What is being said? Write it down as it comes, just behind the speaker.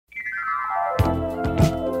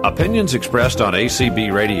Opinions expressed on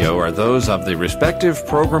ACB Radio are those of the respective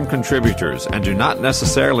program contributors and do not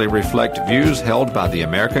necessarily reflect views held by the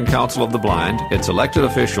American Council of the Blind, its elected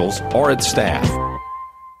officials, or its staff.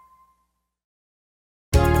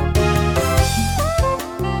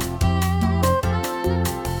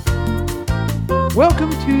 Welcome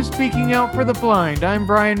to Speaking Out for the Blind. I'm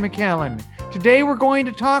Brian McCallan. Today we're going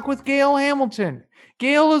to talk with Gail Hamilton.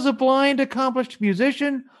 Gail is a blind, accomplished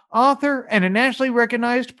musician, author, and a nationally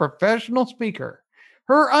recognized professional speaker.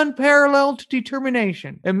 Her unparalleled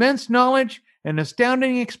determination, immense knowledge, and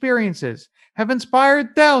astounding experiences have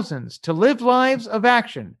inspired thousands to live lives of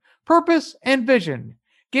action, purpose, and vision.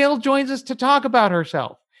 Gail joins us to talk about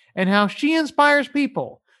herself and how she inspires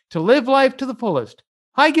people to live life to the fullest.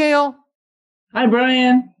 Hi, Gail. Hi,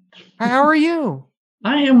 Brian. How are you?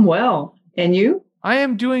 I am well. And you? I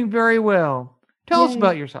am doing very well. Tell us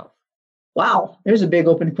about yourself. Wow, there's a big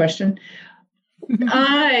open question.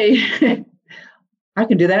 I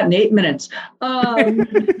can do that in 8 minutes.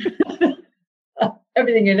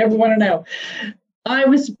 Everything you never want to know. I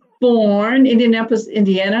was born in Indianapolis,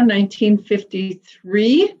 Indiana,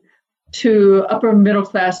 1953, to upper middle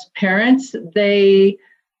class parents. And then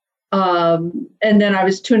I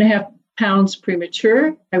was 2.5 pounds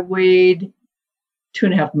premature. I weighed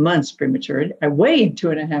 2.5 months premature. I weighed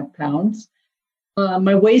 2.5 pounds.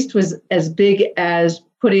 My waist was as big as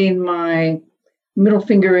putting my middle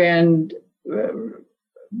finger and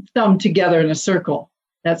thumb together in a circle.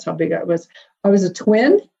 That's how big I was. I was a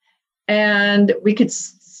twin, and we could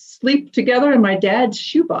sleep together in my dad's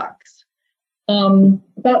shoebox.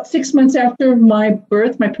 About 6 months after my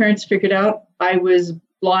birth, my parents figured out I was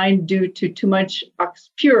blind due to too much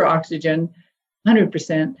pure oxygen,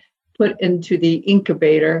 100%, put into the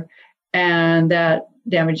incubator, and that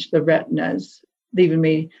damaged the retinas, leaving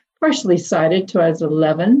me partially sighted till I was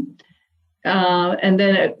 11. And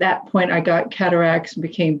then at that point, I got cataracts and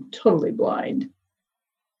became totally blind.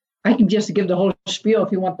 I can just give the whole spiel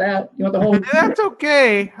if you want that. You want the whole? That's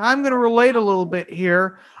okay. I'm going to relate a little bit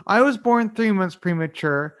here. I was born 3 months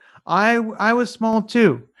premature. I was small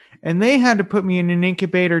too, and they had to put me in an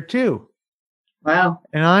incubator too. Wow.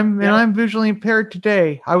 And I'm visually impaired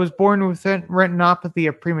today. I was born with retinopathy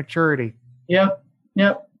of prematurity. Yep.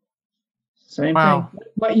 Same thing.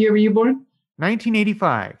 What year were you born?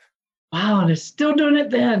 1985. Wow, they're still doing it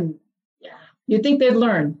then. Yeah. You'd think they'd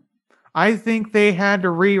learn. I think they had to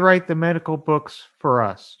rewrite the medical books for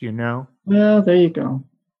us, you know? Well, there you go.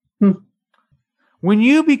 When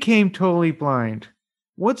you became totally blind,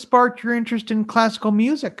 what sparked your interest in classical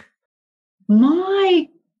music?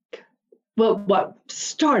 What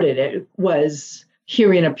started it was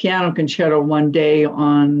hearing a piano concerto one day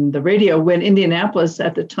on the radio when Indianapolis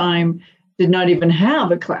at the time did not even have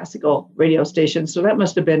a classical radio station. So that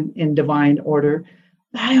must have been in divine order.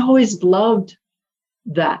 I always loved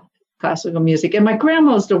that classical music. And my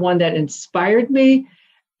grandma was the one that inspired me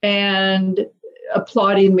and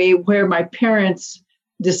applauding me where my parents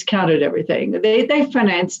discounted everything. They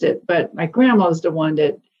financed it, but my grandma was the one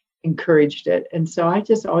that encouraged it. And so I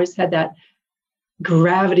just always had that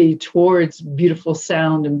gravity towards beautiful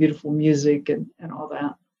sound and beautiful music and all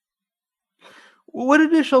that. What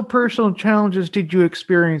additional personal challenges did you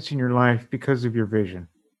experience in your life because of your vision?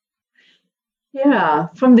 Yeah,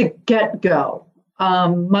 from the get-go.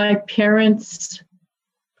 My parents,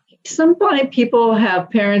 some blind people have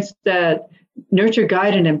parents that nurture,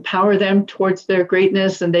 guide, and empower them towards their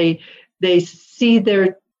greatness, and they see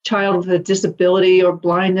their child with a disability or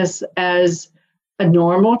blindness as a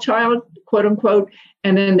normal child, quote unquote,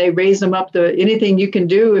 and then they raise them up to anything you can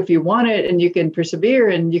do if you want it, and you can persevere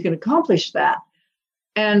and you can accomplish that.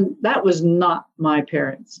 And that was not my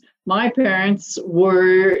parents. My parents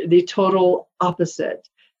were the total opposite.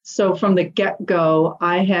 So from the get-go,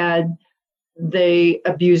 they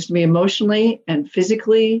abused me emotionally and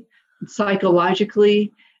physically,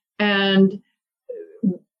 psychologically. And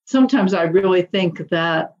sometimes I really think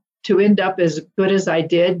that to end up as good as I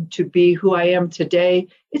did, to be who I am today,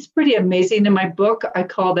 it's pretty amazing. In my book, I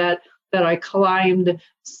call that I climbed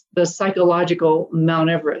the psychological Mount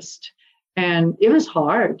Everest. And it was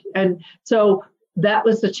hard. And so that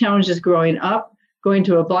was the challenges growing up. Going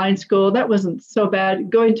to a blind school, that wasn't so bad.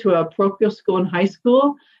 Going to a parochial school in high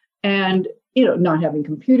school and, not having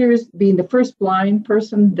computers, being the first blind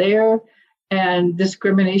person there, and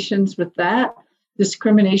discriminations with that,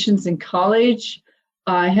 discriminations in college.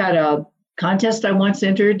 I had a contest I once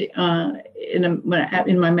entered in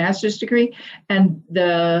my master's degree, and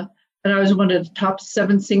I was one of the top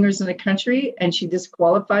 7 singers in the country, and she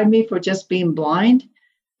disqualified me for just being blind.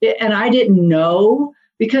 And I didn't know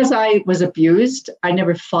because I was abused, I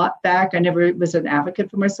never fought back. I never was an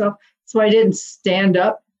advocate for myself. So I didn't stand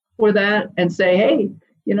up for that and say, hey,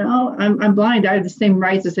 I'm blind. I have the same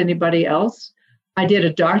rights as anybody else. I did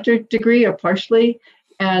a doctorate degree or partially,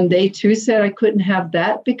 and they too said I couldn't have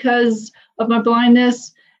that because of my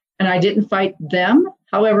blindness, and I didn't fight them.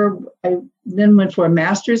 However, I then went for a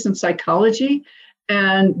master's in psychology,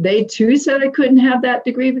 and they too said I couldn't have that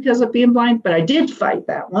degree because of being blind, but I did fight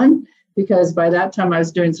that one because by that time I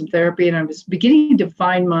was doing some therapy and I was beginning to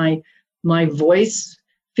find my voice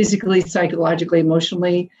physically, psychologically,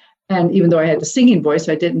 emotionally. And even though I had the singing voice,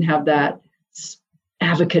 I didn't have that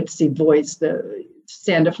advocacy voice to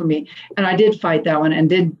stand up for me. And I did fight that one and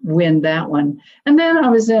did win that one. And then I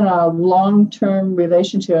was in a long-term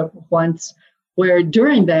relationship once where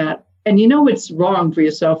during that, and it's wrong for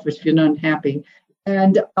yourself if you're not happy.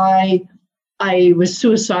 And I was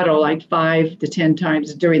suicidal like 5 to 10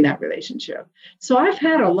 times during that relationship. So I've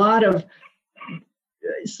had a lot of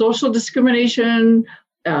social discrimination,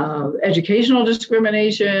 educational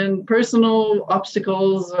discrimination, personal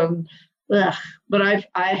obstacles, but I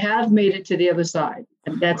have made it to the other side,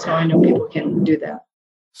 and that's how I know people can do that.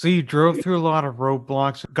 So you drove through a lot of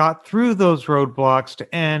roadblocks, got through those roadblocks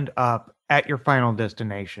to end up at your final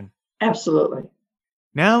destination. Absolutely.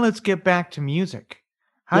 Now let's get back to music.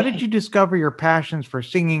 How did you discover your passions for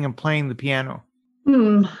singing and playing the piano?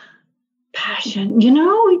 Passion,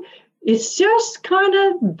 it's just kind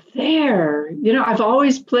of there. I've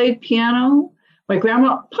always played piano. My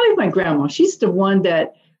grandma, she's the one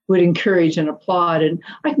that would encourage and applaud. And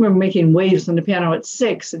I can remember making waves on the piano at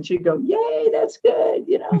 6, and she'd go, yay, that's good,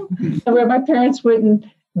 Where my parents wouldn't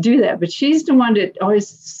do that. But she's the one that always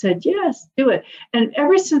said, yes, do it. And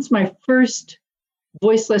ever since my first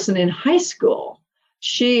voice lesson in high school,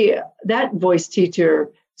 that voice teacher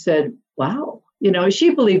said, wow, she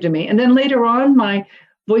believed in me. And then later on, my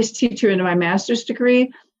voice teacher in my master's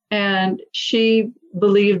degree, and she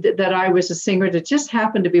believed that I was a singer that just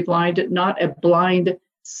happened to be blind, not a blind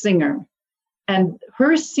singer. And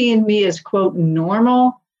her seeing me as, quote,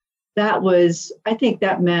 normal, I think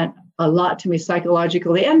that meant a lot to me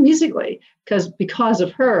psychologically and musically, because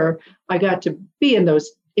of her, I got to be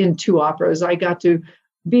in 2 operas. I got to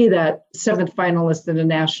be that 7th finalist in a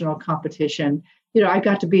national competition. I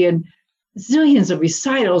got to be in zillions of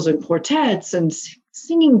recitals and quartets and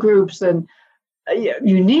singing groups, and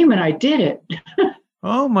you name it, I did it.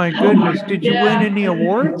 Oh my goodness. Did you win any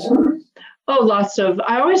awards? Oh, lots of.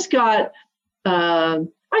 I always got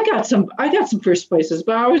I got some first places,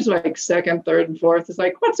 but I was like 2nd, 3rd, and 4th. It's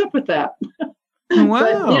like, what's up with that?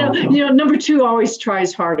 Wow. But, number 2 always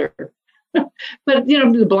tries harder. But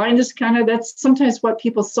the blindness that's sometimes what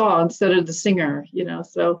people saw instead of the singer,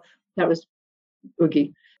 so that was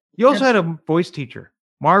Oogie. You also had a voice teacher,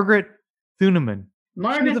 Margaret Thuneman. She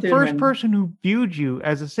was the first Thuneman. person who viewed you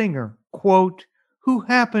as a singer, quote, who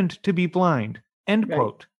happened to be blind, end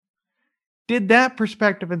quote. Did that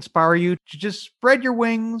perspective inspire you to just spread your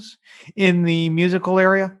wings in the musical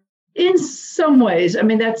area? In some ways. I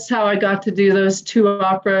mean, that's how I got to do those 2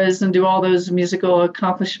 operas and do all those musical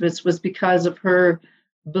accomplishments, was because of her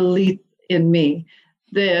belief in me.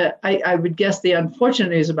 I would guess the unfortunate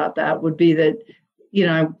news about that would be that,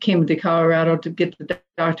 I came to Colorado to get the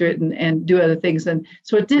doctorate and do other things. And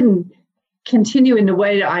so it didn't continue in the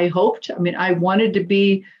way that I hoped. I mean, I wanted to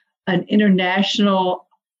be an international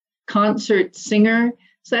concert singer.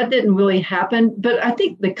 So that didn't really happen. But I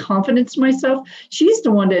think the confidence in myself, she's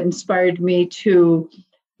the one that inspired me to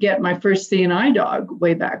get my first CNI dog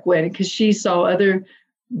way back when, because she saw other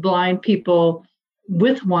blind people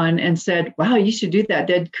with one and said, wow, you should do that.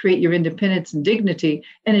 That'd create your independence and dignity.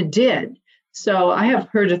 And it did. So I have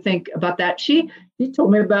her to think about that. She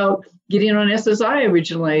told me about getting on SSI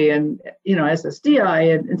originally and,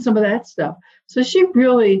 SSDI and some of that stuff. So she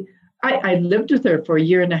really, I lived with her for 1.5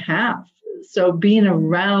 years. So being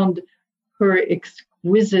around her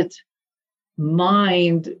exquisite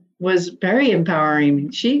mind was very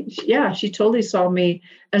empowering. She totally saw me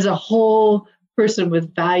as a whole person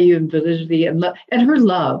with value and validity and her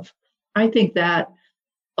love. I think that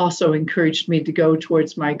also encouraged me to go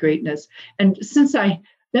towards my greatness. And since that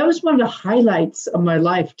was one of the highlights of my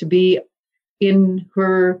life, to be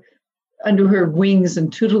under her wings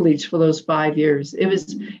and tutelage for those 5 years. It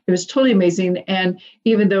was totally amazing. And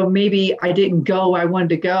even though maybe I didn't go, I wanted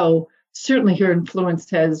to go, certainly her influence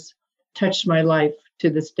has touched my life to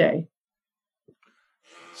this day.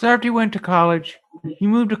 So after you went to college, you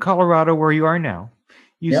moved to Colorado where you are now.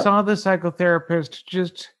 You saw the psychotherapist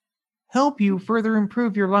just help you further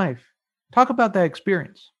improve your life. Talk about that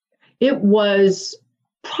experience. It was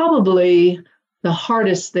probably the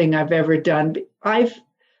hardest thing I've ever done.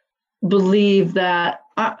 believe that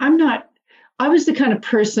I was the kind of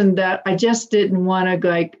person that I just didn't want to go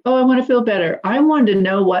like, oh, I want to feel better. I wanted to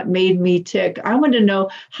know what made me tick. I wanted to know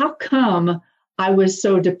how come I was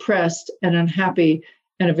so depressed and unhappy,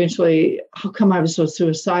 and eventually how come I was so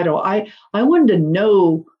suicidal. I wanted to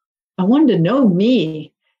know,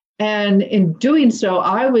 me. And in doing so,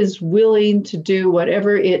 I was willing to do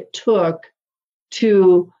whatever it took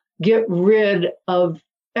to get rid of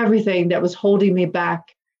everything that was holding me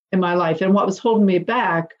back in my life. And what was holding me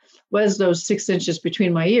back was those 6 inches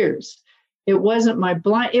between my ears. It wasn't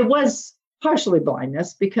it was partially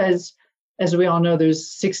blindness, because as we all know, there's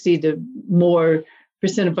 60 to more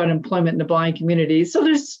percent of unemployment in the blind community. So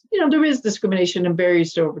there is discrimination and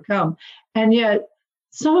barriers to overcome. And yet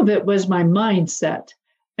some of it was my mindset.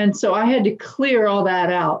 And so I had to clear all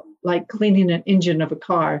that out, like cleaning an engine of a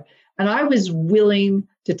car. And I was willing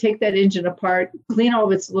to take that engine apart, clean all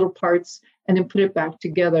of its little parts, and then put it back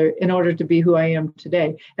together in order to be who I am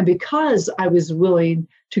today. And because I was willing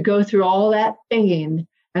to go through all that pain,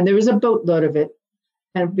 and there was a boatload of it,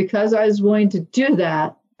 and because I was willing to do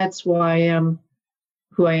that, that's why I am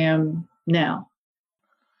who I am now.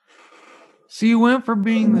 So you went from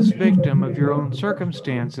being this victim of your own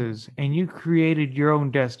circumstances and you created your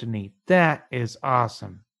own destiny. That is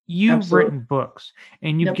awesome. You've Absolutely. written books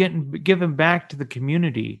and you've given back to the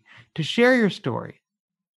community to share your story.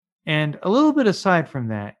 And a little bit aside from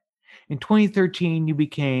that, in 2013, you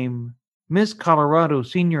became Miss Colorado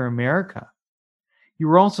Senior America. You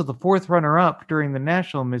were also the 4th runner-up during the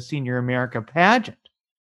National Miss Senior America pageant.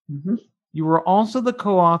 Mm-hmm. You were also the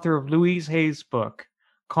co-author of Louise Hay's book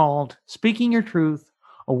called Speaking Your Truth,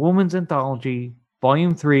 A Woman's Anthology,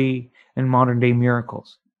 Volume 3, and Modern Day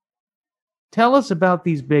Miracles. Tell us about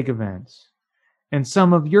these big events and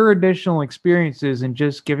some of your additional experiences in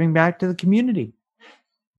just giving back to the community.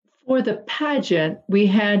 For the pageant, we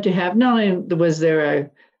had to have, not only was there a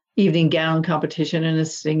evening gown competition and a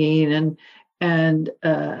singing and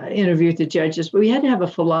interview with the judges, but we had to have a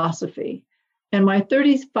philosophy. And my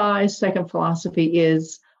 35-second philosophy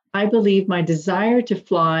is, I believe my desire to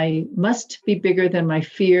fly must be bigger than my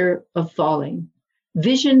fear of falling.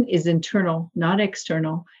 Vision is internal, not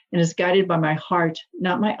external, and is guided by my heart,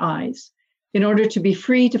 not my eyes. In order to be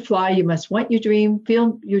free to fly, you must want your dream,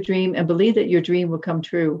 feel your dream, and believe that your dream will come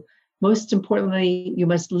true. Most importantly, you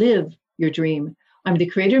must live your dream. I'm the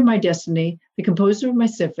creator of my destiny, the composer of my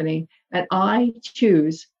symphony, and I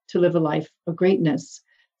choose to live a life of greatness.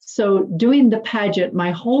 So doing the pageant,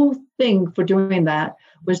 my whole thing for doing that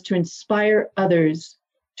was to inspire others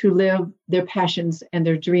to live their passions and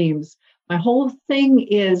their dreams. My whole thing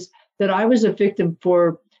is that I was a victim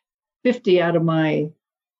for 50 out of my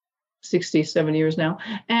 67 years now.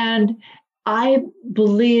 And I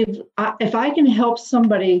believe if I can help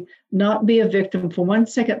somebody not be a victim for 1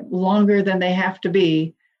 second longer than they have to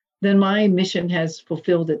be, then my mission has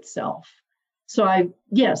fulfilled itself. So I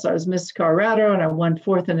was Miss Colorado and I won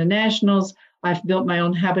 4th in the nationals. I've built my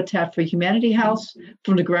own Habitat for Humanity house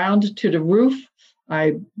from the ground to the roof.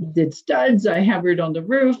 I did studs, I hammered on the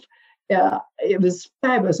roof. It was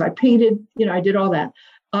fabulous. I painted, I did all that.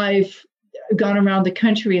 I've gone around the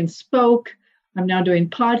country and spoke. I'm now doing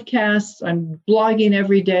podcasts. I'm blogging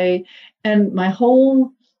every day. And my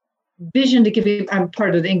whole vision I'm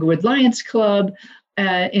part of the Inglewood Lions Club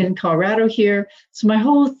in Colorado here. So my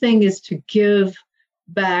whole thing is to give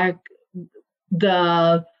back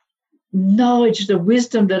the knowledge, the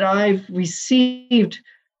wisdom that I've received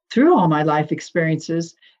through all my life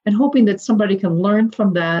experiences, and hoping that somebody can learn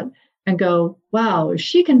from that and go, wow, if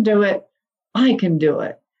she can do it, I can do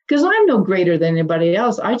it. Because I'm no greater than anybody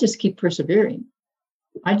else. I just keep persevering.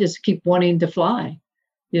 I just keep wanting to fly,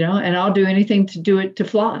 and I'll do anything to do it to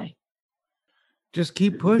fly. Just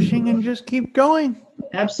keep pushing and just keep going.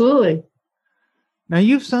 Absolutely. Now,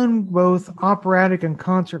 you've sung both operatic and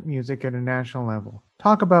concert music at a national level.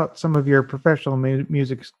 Talk about some of your professional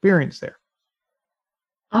music experience there.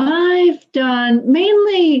 I've done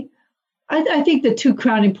mainly, I think the 2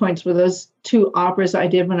 crowning points were those 2 operas I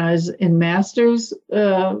did when I was in masters,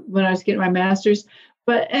 when I was getting my master's.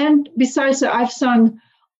 And besides that, I've sung,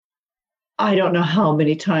 I don't know how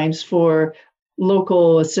many times, for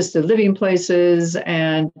local assisted living places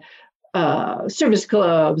and service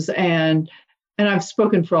clubs, and I've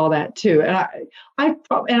spoken for all that too. And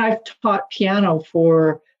I've taught piano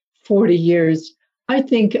for 40 years. I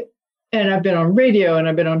think, and I've been on radio and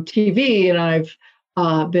I've been on TV and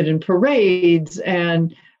I've been in parades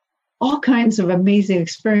and all kinds of amazing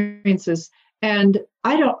experiences. And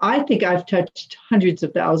I think I've touched hundreds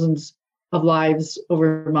of thousands of lives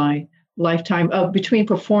over my lifetime, between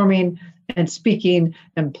performing and speaking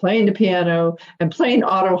and playing the piano and playing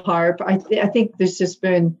auto harp. I think there's just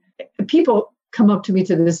been, people come up to me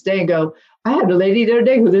to this day and go, I had a lady the other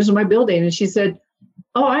day who lives in my building, and she said,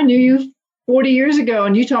 oh, I knew you 40 years ago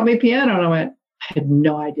and you taught me piano. And I went, I had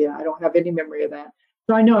no idea. I don't have any memory of that.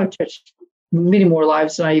 So I know I've touched many more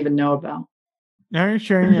lives than I even know about. Now you're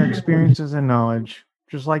sharing your experiences and knowledge,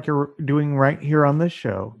 just like you're doing right here on this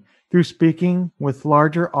show, through speaking with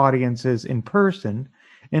larger audiences in person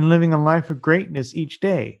and living a life of greatness each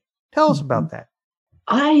day. Tell us about that.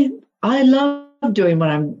 I love doing what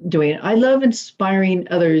I'm doing. I love inspiring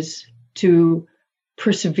others to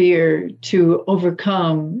persevere, to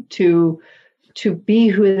overcome, to be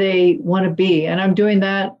who they want to be. And I'm doing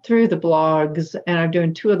that through the blogs, and I'm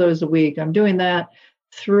doing 2 of those a week. I'm doing that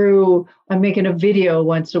through, I'm making a video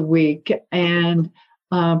once a week and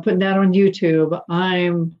putting that on YouTube.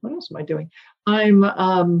 What else am I doing? I'm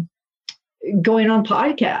going on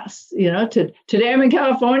podcasts, today I'm in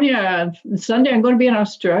California, Sunday I'm going to be in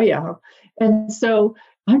Australia. And so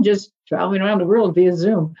I'm just traveling around the world via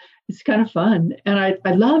Zoom. It's kind of fun. And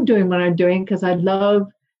I love doing what I'm doing because I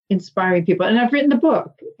love inspiring people. And I've written a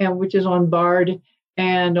book, which is on Bard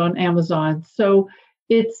and on Amazon. So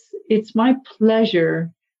it's my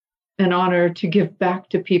pleasure and honor to give back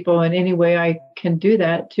to people in any way I can do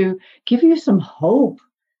that, to give you some hope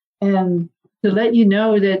and to let you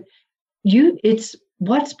know that it's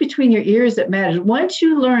what's between your ears that matters. Once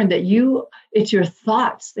you learn that it's your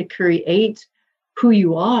thoughts that create who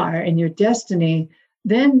you are and your destiny,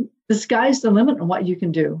 then the sky's the limit on what you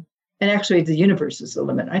can do. And actually, the universe is the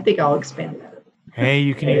limit. I think I'll expand that. Hey,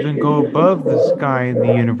 you can even go above the sky in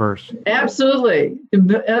the universe. Absolutely.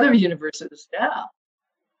 The other universes, yeah.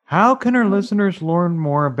 How can our listeners learn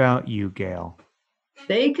more about you, Gail?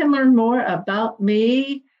 They can learn more about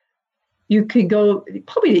me. You can go,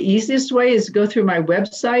 probably the easiest way is go through my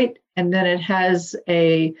website, and then it has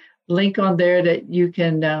a link on there that you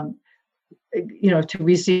can, to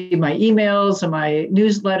receive my emails and my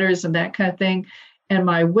newsletters and that kind of thing. And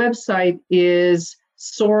my website is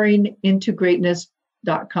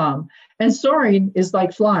soaringintogreatness.com. And soaring is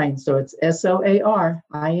like flying. So it's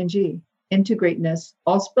SOARING, into greatness,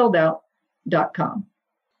 all spelled out, .com.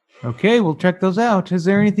 Okay, we'll check those out. Is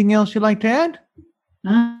there anything else you'd like to add?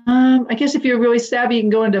 I guess if you're really savvy, you can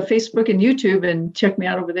go into Facebook and YouTube and check me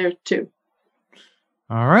out over there too.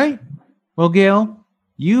 All right. Well, Gail,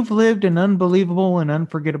 you've lived an unbelievable and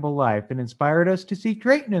unforgettable life and inspired us to seek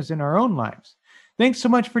greatness in our own lives. Thanks so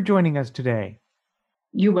much for joining us today.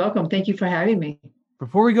 You're welcome. Thank you for having me.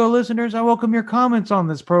 Before we go, listeners, I welcome your comments on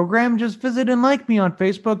this program. Just visit and like me on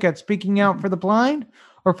Facebook at Speaking Out for the Blind,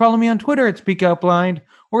 or follow me on Twitter at Speak Out Blind,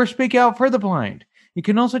 or Speak Out for the Blind. You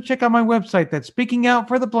can also check out my website, that's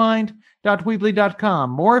speakingoutfortheblind.weebly.com.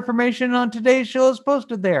 More information on today's show is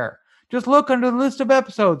posted there. Just look under the list of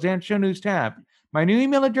episodes and show news tab. My new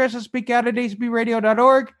email address is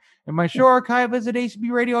speakout@acbradio.org, and my show archive is at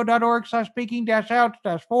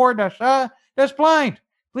acbradio.org/speaking-out-for-blind.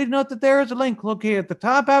 Please note that there is a link located at the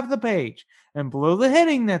top half of the page and below the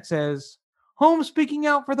heading that says Home Speaking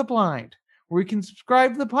Out for the Blind, where you can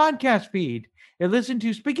subscribe to the podcast feed and listen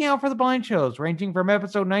to Speaking Out for the Blind shows ranging from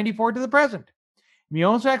episode 94 to the present. You may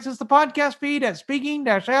also access the podcast feed at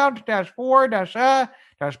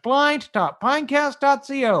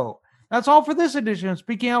speaking-out-for-blind.pinecast.co. That's all for this edition of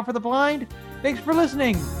Speaking Out for the Blind. Thanks for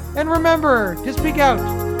listening, and remember to speak out.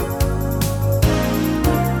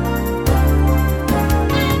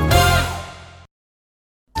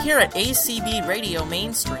 Here at ACB Radio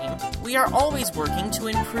Mainstream, we are always working to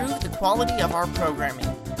improve the quality of our programming.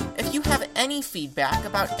 If you have any feedback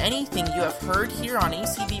about anything you have heard here on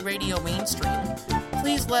ACB Radio Mainstream,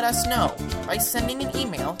 please let us know by sending an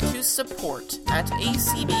email to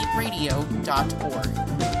support@acbradio.org.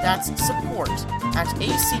 That's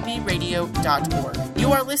support@acbradio.org.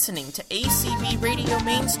 You are listening to ACB Radio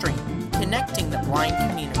Mainstream, connecting the blind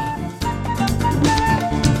community.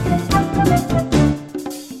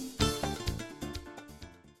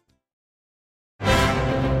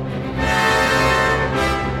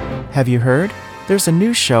 Have you heard? There's a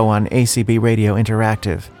new show on ACB Radio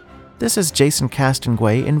Interactive. This is Jason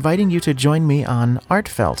Castonguay inviting you to join me on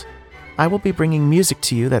Artfelt. I will be bringing music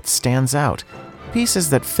to you that stands out, pieces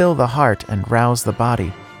that fill the heart and rouse the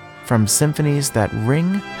body, from symphonies that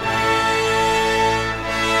ring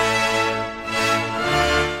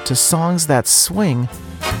to songs that swing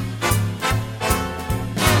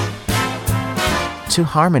to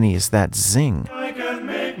harmonies that zing. I can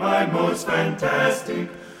make my most fantastic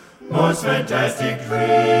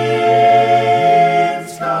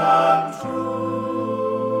dreams come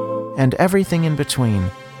true. And everything in between.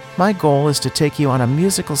 My goal is to take you on a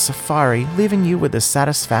musical safari, leaving you with the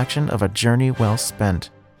satisfaction of a journey well spent.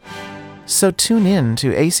 So tune in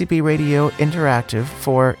to ACB Radio Interactive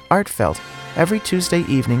for Artfelt every Tuesday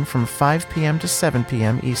evening from 5 p.m. to 7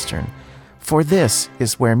 p.m. Eastern. For this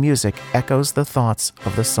is where music echoes the thoughts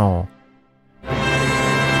of the soul.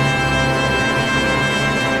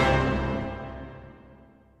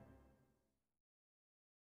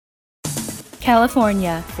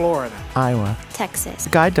 California, Florida, Iowa, Texas,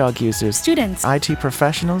 guide dog users, students, IT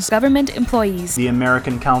professionals, government employees. The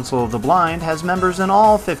American Council of the Blind has members in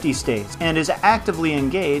all 50 states and is actively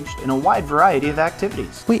engaged in a wide variety of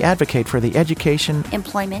activities. We advocate for the education,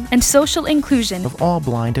 employment, and social inclusion of all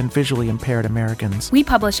blind and visually impaired Americans. We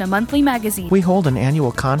publish a monthly magazine. We hold an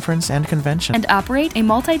annual conference and convention. And operate a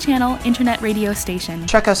multi-channel internet radio station.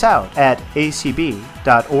 Check us out at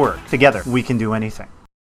acb.org. Together, we can do anything.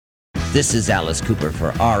 This is Alice Cooper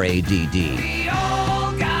for RADD.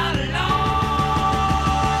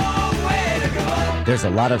 There's a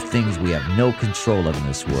lot of things we have no control of in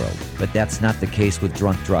this world, but that's not the case with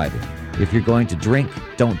drunk driving. If you're going to drink,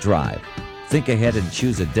 don't drive. Think ahead and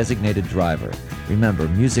choose a designated driver. Remember,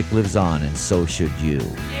 music lives on, and so should you.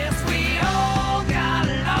 Yes, we all got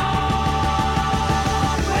a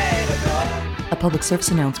long way to go. A public service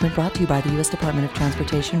announcement brought to you by the U.S. Department of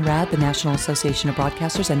Transportation, RAD, the National Association of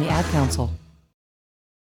Broadcasters, and the Ad Council.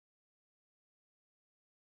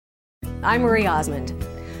 I'm Marie Osmond.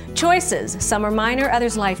 Choices. Some are minor,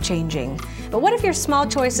 others life-changing. But what if your small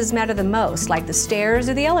choices matter the most, like the stairs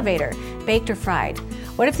or the elevator, baked or fried?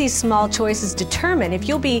 What if these small choices determine if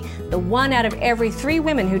you'll be the 1 out of every 3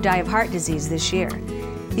 women who die of heart disease this year?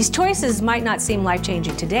 These choices might not seem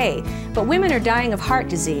life-changing today, but women are dying of heart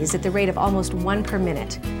disease at the rate of almost 1 per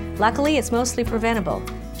minute. Luckily, it's mostly preventable.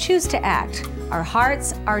 Choose to act. Our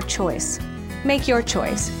hearts, our choice. Make your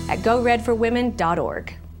choice at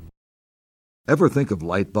goredforwomen.org. Ever think of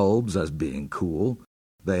light bulbs as being cool?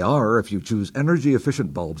 They are if you choose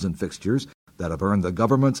energy-efficient bulbs and fixtures that have earned the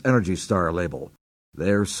government's Energy Star label.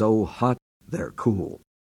 They're so hot, they're cool.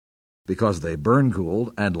 Because they burn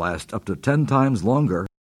cool and last up to 10 times longer,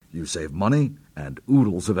 you save money and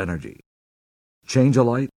oodles of energy. Change a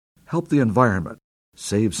light, help the environment,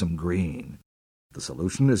 save some green. The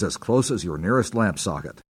solution is as close as your nearest lamp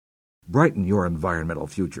socket. Brighten your environmental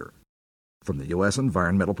future. From the U.S.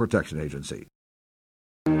 Environmental Protection Agency.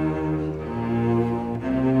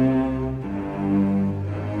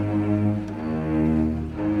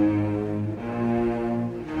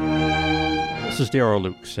 This is Darryl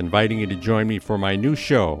Lukes, inviting you to join me for my new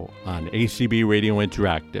show on ACB Radio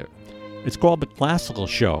Interactive. It's called The Classical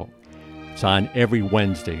Show. It's on every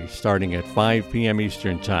Wednesday, starting at 5 p.m.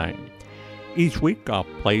 Eastern Time. Each week, I'll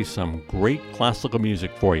play some great classical music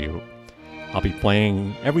for you. I'll be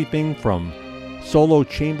playing everything from solo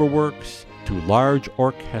chamber works to large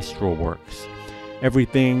orchestral works.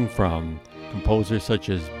 Everything from composers such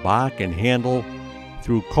as Bach and Handel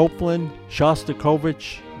through Copland,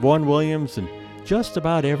 Shostakovich, Vaughan Williams, and just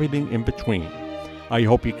about everything in between. I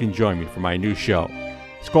hope you can join me for my new show.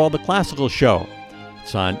 It's called The Classical Show.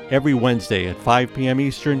 It's on every Wednesday at 5 p.m.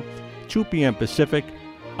 Eastern, 2 p.m. Pacific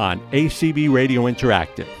on ACB Radio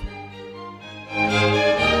Interactive.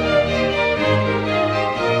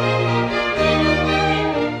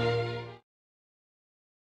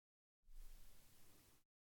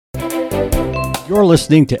 You're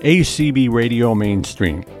listening to ACB Radio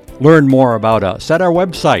Mainstream. Learn more about us at our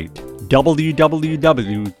website,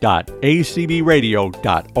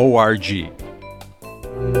 www.acbradio.org.